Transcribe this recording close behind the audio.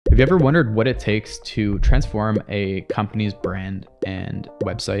you ever wondered what it takes to transform a company's brand and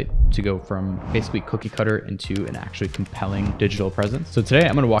website to go from basically cookie cutter into an actually compelling digital presence? So today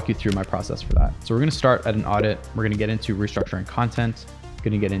I'm going to walk you through my process for that. So we're going to start at an audit. We're going to get into restructuring content,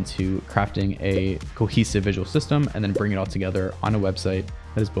 going to get into crafting a cohesive visual system, and then bring it all together on a website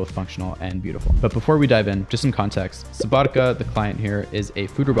that is both functional and beautiful. But before we dive in, just some context. Subotica, the client here, is a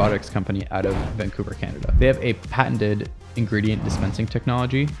food robotics company out of Vancouver, Canada. They have a patented ingredient dispensing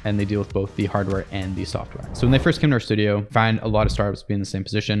technology, and they deal with both the hardware and the software. So when they first came to our studio, find a lot of startups being in the same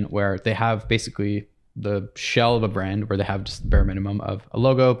position where they have basically the shell of a brand where they have just the bare minimum of a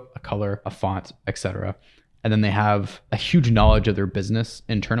logo, a color, a font, etc. And then they have a huge knowledge of their business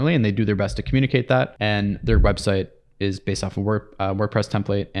internally, and they do their best to communicate that. And their website is based off a WordPress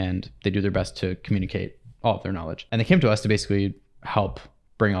template, and they do their best to communicate all of their knowledge. And they came to us to basically help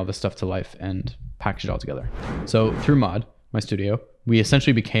bring all this stuff to life and package it all together. So through Mod, my studio, we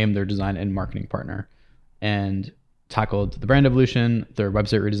essentially became their design and marketing partner and tackled the brand evolution, their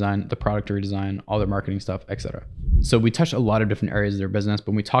website redesign, the product redesign, all their marketing stuff, etc. So we touched a lot of different areas of their business, but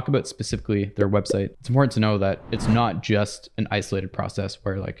when we talk about specifically their website, it's important to know that it's not just an isolated process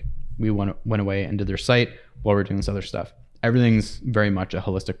where like we went away and did their site while we're doing this other stuff. Everything's very much a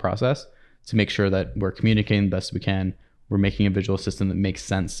holistic process to make sure that we're communicating the best we can. We're making a visual system that makes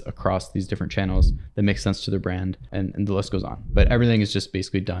sense across these different channels, that makes sense to their brand, and the list goes on. But everything is just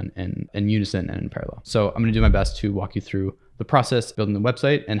basically done in unison and in parallel. So I'm gonna do my best to walk you through the process, building the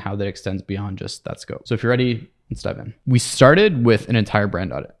website, and how that extends beyond just that scope. So if you're ready, let's dive in. We started with an entire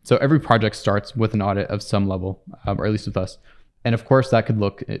brand audit. So every project starts with an audit of some level, or at least with us. And of course that could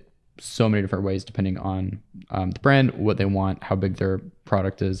look at so many different ways depending on the brand, what they want, how big their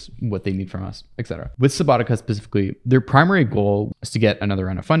product is, what they need from us, etc. With Subotica specifically, their primary goal is to get another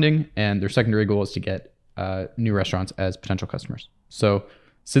round of funding, and their secondary goal is to get new restaurants as potential customers. So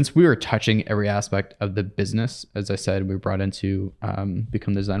since we were touching every aspect of the business, as I said, we were brought in to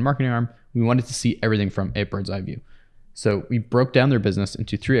become the design marketing arm, we wanted to see everything from a bird's eye view. So we broke down their business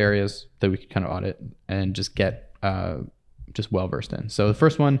into 3 areas that we could kind of audit and just get just well versed in. So the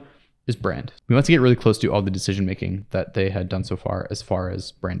first one is brand. We want to get really close to all the decision making that they had done so far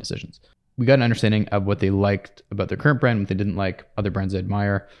as brand decisions. We got an understanding of what they liked about their current brand, what they didn't like, other brands they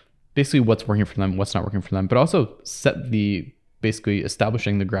admire, basically what's working for them, what's not working for them, but also basically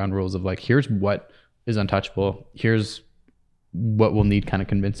establishing the ground rules of like, here's what is untouchable, here's what we'll need kind of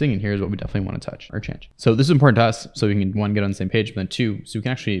convincing, and here's what we definitely want to touch or change. So this is important to us so we can, 1, get on the same page, but then 2, so we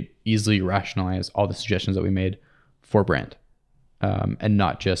can actually easily rationalize all the suggestions that we made for brand. And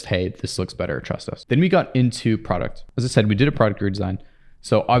not just, hey, this looks better, trust us. Then we got into product. As I said, we did a product redesign.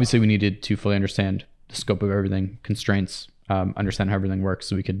 So obviously we needed to fully understand the scope of everything, constraints, understand how everything works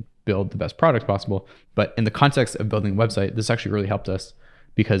so we could build the best product possible. But in the context of building a website, this actually really helped us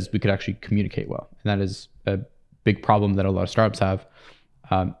because we could actually communicate well. And that is a big problem that a lot of startups have,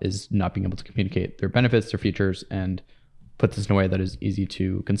 is not being able to communicate their benefits, their features, and put this in a way that is easy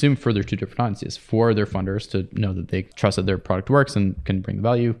to consume for their 2 different audiences. For their funders to know that they trust that their product works and can bring the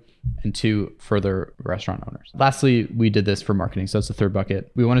value, and 2, for their restaurant owners. Lastly, we did this for marketing. So that's the 3rd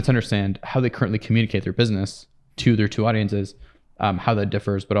bucket. We wanted to understand how they currently communicate their business to their 2 audiences, how that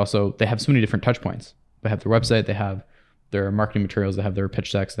differs, but also they have so many different touch points. They have their website, they have their marketing materials, they have their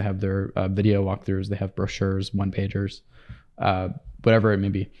pitch decks, they have their video walkthroughs, they have brochures, one-pagers, whatever it may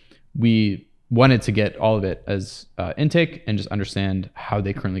be. We wanted to get all of it as intake and just understand how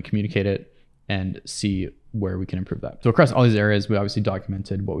they currently communicate it and see where we can improve that. So across all these areas, we obviously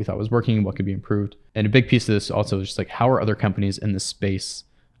documented what we thought was working, what could be improved. And a big piece of this also is just like, how are other companies in this space,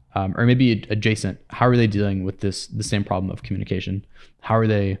 or maybe adjacent, how are they dealing with the same problem of communication? How are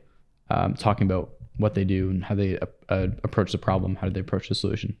they talking about what they do and how they approach the problem, how do they approach the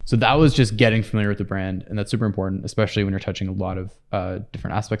solution? So that was just getting familiar with the brand, and that's super important, especially when you're touching a lot of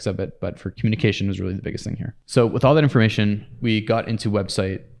different aspects of it, but for communication was really the biggest thing here. So with all that information, we got into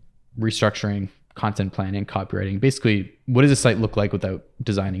website restructuring, content planning, copywriting, basically what does a site look like without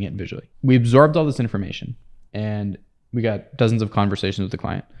designing it visually? We absorbed all this information and we got dozens of conversations with the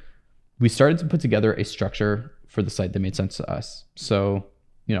client. We started to put together a structure for the site that made sense to us. So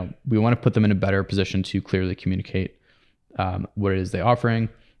we want to put them in a better position to clearly communicate what it is they're offering,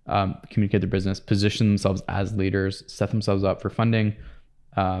 communicate their business, position themselves as leaders, set themselves up for funding,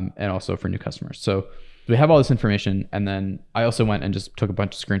 and also for new customers. So we have all this information. And then I also went and just took a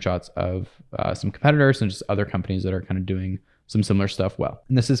bunch of screenshots of some competitors and just other companies that are kind of doing some similar stuff well.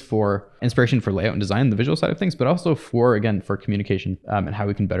 And this is for inspiration for layout and design, the visual side of things, but also for communication and how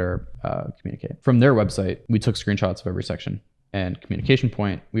we can better communicate. From their website, we took screenshots of every section and communication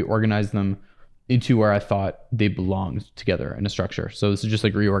point. We organized them into where I thought they belonged together in a structure. So this is just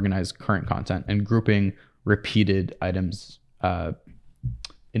like reorganize current content and grouping repeated items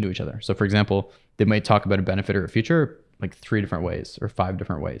into each other. So for example, they might talk about a benefit or a feature like 3 different ways or 5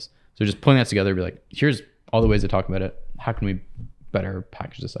 different ways. So just pulling that together, be like, here's all the ways they talk about it. How can we better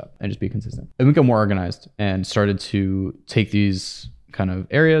package this up and just be consistent? And we got more organized and started to take these kind of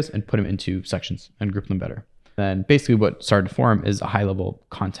areas and put them into sections and group them better. Then basically what started to form is a high level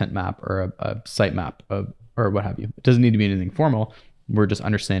content map or a site map or what have you. It doesn't need to be anything formal. We're just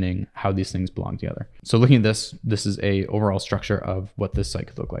understanding how these things belong together. So looking at this is a overall structure of what this site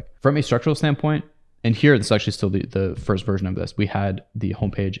could look like. From a structural standpoint, and here, this is actually still the first version of this. We had the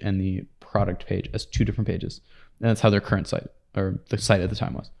homepage and the product page as 2 different pages. And that's how their current site, or the site at the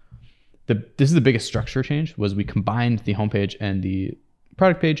time was. This is the biggest structure change, was we combined the homepage and the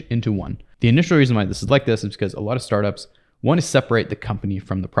product page into one. The initial reason why this is like this is because a lot of startups want to separate the company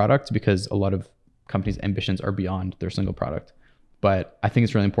from the product, because a lot of companies' ambitions are beyond their single product. But I think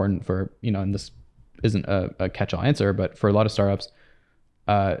it's really important for, and this isn't a catch-all answer, but for a lot of startups,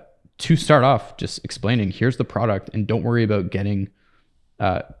 to start off just explaining, here's the product, and don't worry about getting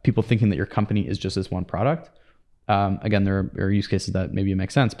people thinking that your company is just this one product. Again, there are use cases that maybe make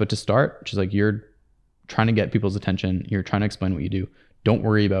sense, but to start, just like you're trying to get people's attention, you're trying to explain what you do. Don't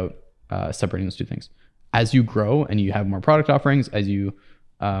worry about separating those 2 things. As you grow and you have more product offerings, as you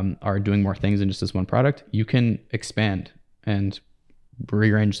are doing more things than just this one product, you can expand and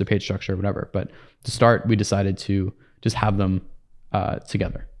rearrange the page structure, whatever. But to start, we decided to just have them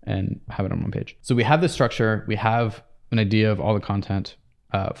together and have it on one page. So we have this structure, we have an idea of all the content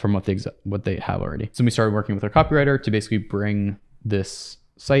from what they have already. So we started working with our copywriter to basically bring this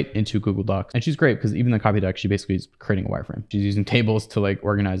site into Google Docs. And she's great because even the copy deck, she basically is creating a wireframe. She's using tables to like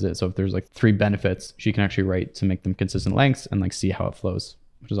organize it. So if there's like 3 benefits, she can actually write to make them consistent lengths and like see how it flows,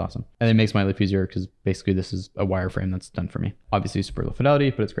 which is awesome. And it makes my life easier because basically this is a wireframe that's done for me. Obviously super low fidelity,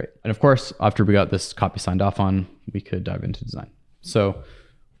 but it's great. And of course, after we got this copy signed off on, we could dive into design. So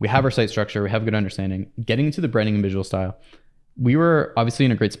we have our site structure, we have a good understanding. Getting into the branding and visual style, we were obviously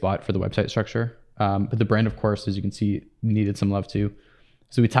in a great spot for the website structure, but the brand, of course, as you can see, needed some love too.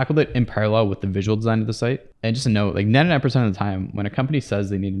 So we tackled it in parallel with the visual design of the site. And just a note, like 99% of the time, when a company says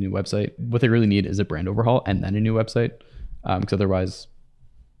they need a new website, what they really need is a brand overhaul and then a new website, because otherwise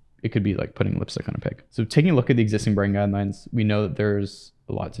it could be like putting lipstick on a pig. So taking a look at the existing brand guidelines, we know that there's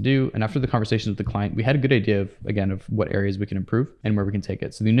a lot to do. And after the conversations with the client, we had a good idea of what areas we can improve and where we can take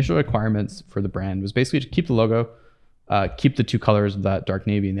it. So the initial requirements for the brand was basically to keep the logo, keep the 2 colors of that dark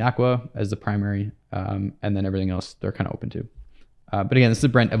navy and the aqua as the primary, and then everything else they're kind of open to. But again, this is a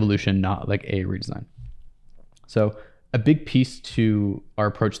brand evolution, not like a redesign. So a big piece to our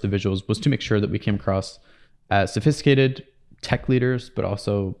approach to the visuals was to make sure that we came across as sophisticated tech leaders, but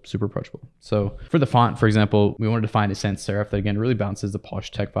also super approachable. So for the font, for example, we wanted to find a sans serif that again really balances the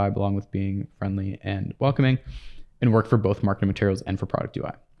polished tech vibe along with being friendly and welcoming, and work for both marketing materials and for product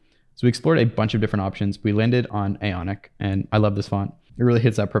UI. So we explored a bunch of different options. We landed on Ionic, and I love this font. It really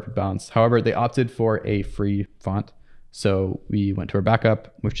hits that perfect balance. However, they opted for a free font. So we went to our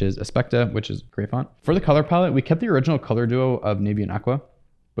backup, which is Aspecta, which is a great font. For the color palette, we kept the original color duo of navy and aqua,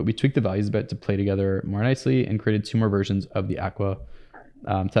 but we tweaked the values a bit to play together more nicely and created 2 more versions of the aqua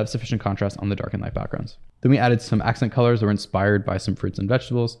to have sufficient contrast on the dark and light backgrounds. Then we added some accent colors that were inspired by some fruits and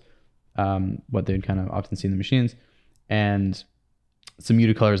vegetables, what they'd kind of often see in the machines, and some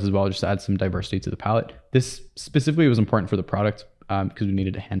muted colors as well, just to add some diversity to the palette. This specifically was important for the product because we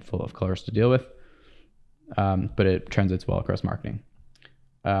needed a handful of colors to deal with. But it translates well across marketing.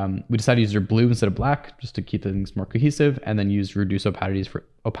 We decided to use their blue instead of black just to keep things more cohesive, and then use reduce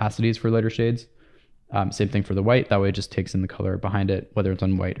opacities for lighter shades. Same thing for the white. That way it just takes in the color behind it, whether it's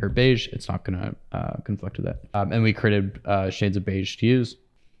on white or beige, it's not gonna conflict with it. And we created shades of beige to use.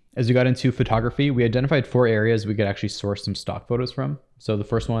 As we got into photography, we identified 4 areas we could actually source some stock photos from. So the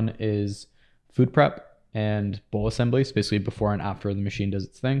first one is food prep and bowl assemblies, basically before and after the machine does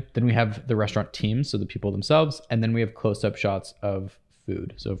its thing. Then we have the restaurant teams, so the people themselves, and then we have close-up shots of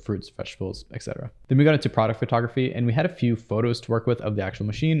food, so fruits, vegetables, etc. Then we got into product photography, and we had a few photos to work with of the actual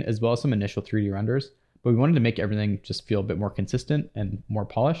machine, as well as some initial 3D renders, but we wanted to make everything just feel a bit more consistent and more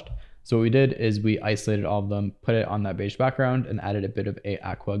polished. So what we did is we isolated all of them, put it on that beige background, and added a bit of a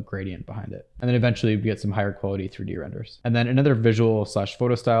aqua gradient behind it. And then eventually we get some higher quality 3D renders. And then another visual /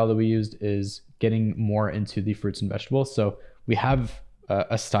 photo style that we used is getting more into the fruits and vegetables. So we have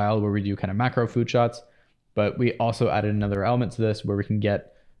a style where we do kind of macro food shots, but we also added another element to this where we can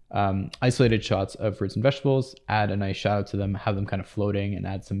get isolated shots of fruits and vegetables, add a nice shadow to them, have them kind of floating, and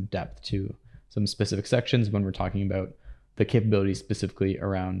add some depth to some specific sections when we're talking about the capabilities specifically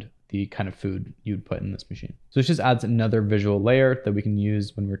around the kind of food you'd put in this machine. So this just adds another visual layer that we can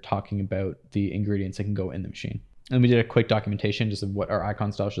use when we're talking about the ingredients that can go in the machine. And we did a quick documentation just of what our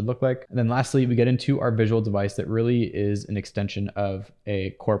icon style should look like. And then lastly, we get into our visual device that really is an extension of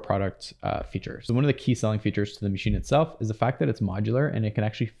a core product feature. So one of the key selling features to the machine itself is the fact that it's modular and it can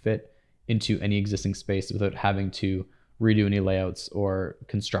actually fit into any existing space without having to redo any layouts or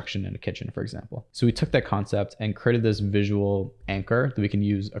construction in a kitchen, for example. So we took that concept and created this visual anchor that we can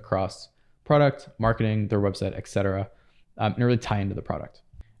use across product, marketing, their website, etc., and really tie into the product.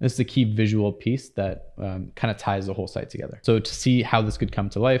 This is the key visual piece that kind of ties the whole site together. So to see how this could come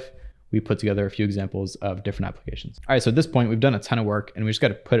to life, we put together a few examples of different applications. All right, so at this point, we've done a ton of work and we just got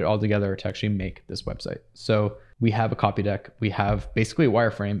to put it all together to actually make this website. So we have a copy deck. We have basically a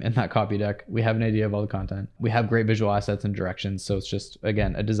wireframe in that copy deck. We have an idea of all the content. We have great visual assets and directions. So it's just,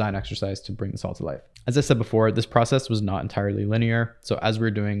 again, a design exercise to bring this all to life. As I said before, this process was not entirely linear. So as we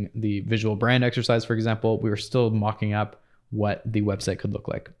were doing the visual brand exercise, for example, we were still mocking up what the website could look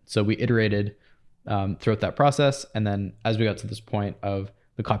like. So we iterated throughout that process. And then as we got to this point of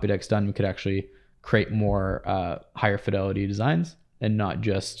the copy deck's done, we could actually create more higher fidelity designs and not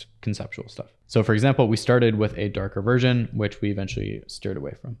just conceptual stuff. So for example, we started with a darker version, which we eventually steered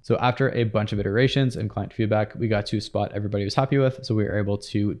away from. So after a bunch of iterations and client feedback, we got to a spot everybody was happy with. So we were able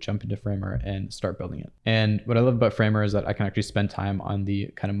to jump into Framer and start building it. And what I love about Framer is that I can actually spend time on the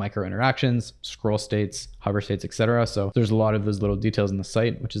kind of micro interactions, scroll states, hover states, etc. So there's a lot of those little details in the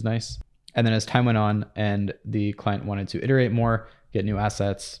site, which is nice. And then as time went on and the client wanted to iterate more, get new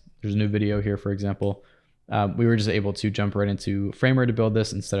assets, there's a new video here, for example, we were just able to jump right into Framer to build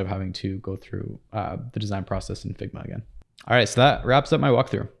this instead of having to go through the design process in Figma again. All right, so that wraps up my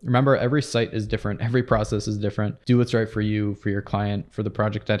walkthrough. Remember, every site is different. Every process is different. Do what's right for you, for your client, for the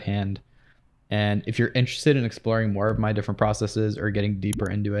project at hand. And if you're interested in exploring more of my different processes or getting deeper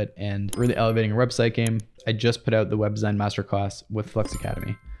into it and really elevating your website game, I just put out the web design masterclass with Flux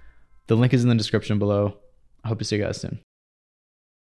Academy. The link is in the description below. I hope to see you guys soon.